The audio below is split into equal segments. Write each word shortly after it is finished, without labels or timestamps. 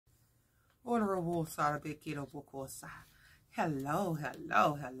Hello,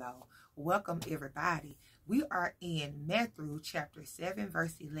 hello. Welcome, everybody. We are in Matthew chapter 7,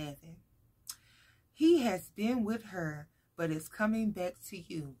 verse 11. He has been with her, but is coming back to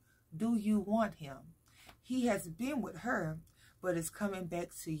you. Do you want him? He has been with her, but is coming back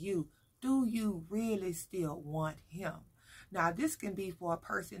to you. Do you really still want him? Now, this can be for a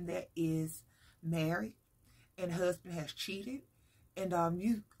person that is married and husband has cheated. And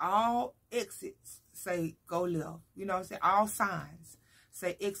you all exits say go left. You know what I'm saying? All signs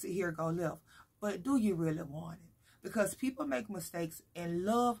say exit here, go left. But do you really want it? Because people make mistakes and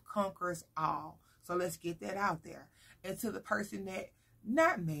love conquers all. So let's get that out there. And to the person that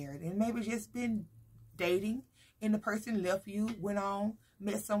not married and maybe just been dating and the person left you, went on,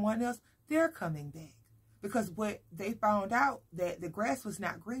 met someone else, they're coming back. Because what they found out that the grass was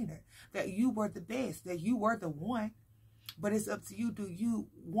not greener, that you were the best, that you were the one. But it's up to you. Do you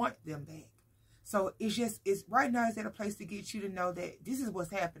want them back? So it's right now it's at a place to get you to know that this is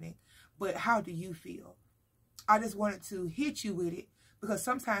what's happening. But how do you feel? I just wanted to hit you with it because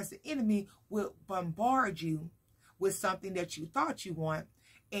sometimes the enemy will bombard you with something that you thought you want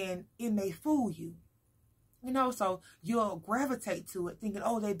and it may fool you. You know, so you'll gravitate to it thinking,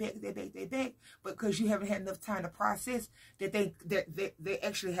 oh, they back. But because you haven't had enough time to process that they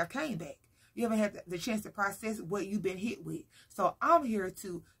actually have came back. You haven't had the chance to process what you've been hit with. So I'm here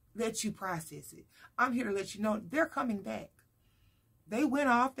to let you process it. I'm here to let you know they're coming back. They went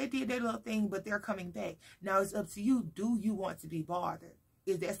off. They did their little thing, but they're coming back. Now it's up to you. Do you want to be bothered?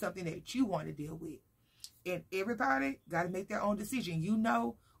 Is that something that you want to deal with? And everybody got to make their own decision. You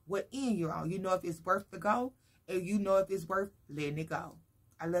know what end you're on. You know if it's worth the go, and you know if it's worth letting it go.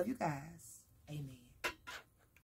 I love you guys. Amen.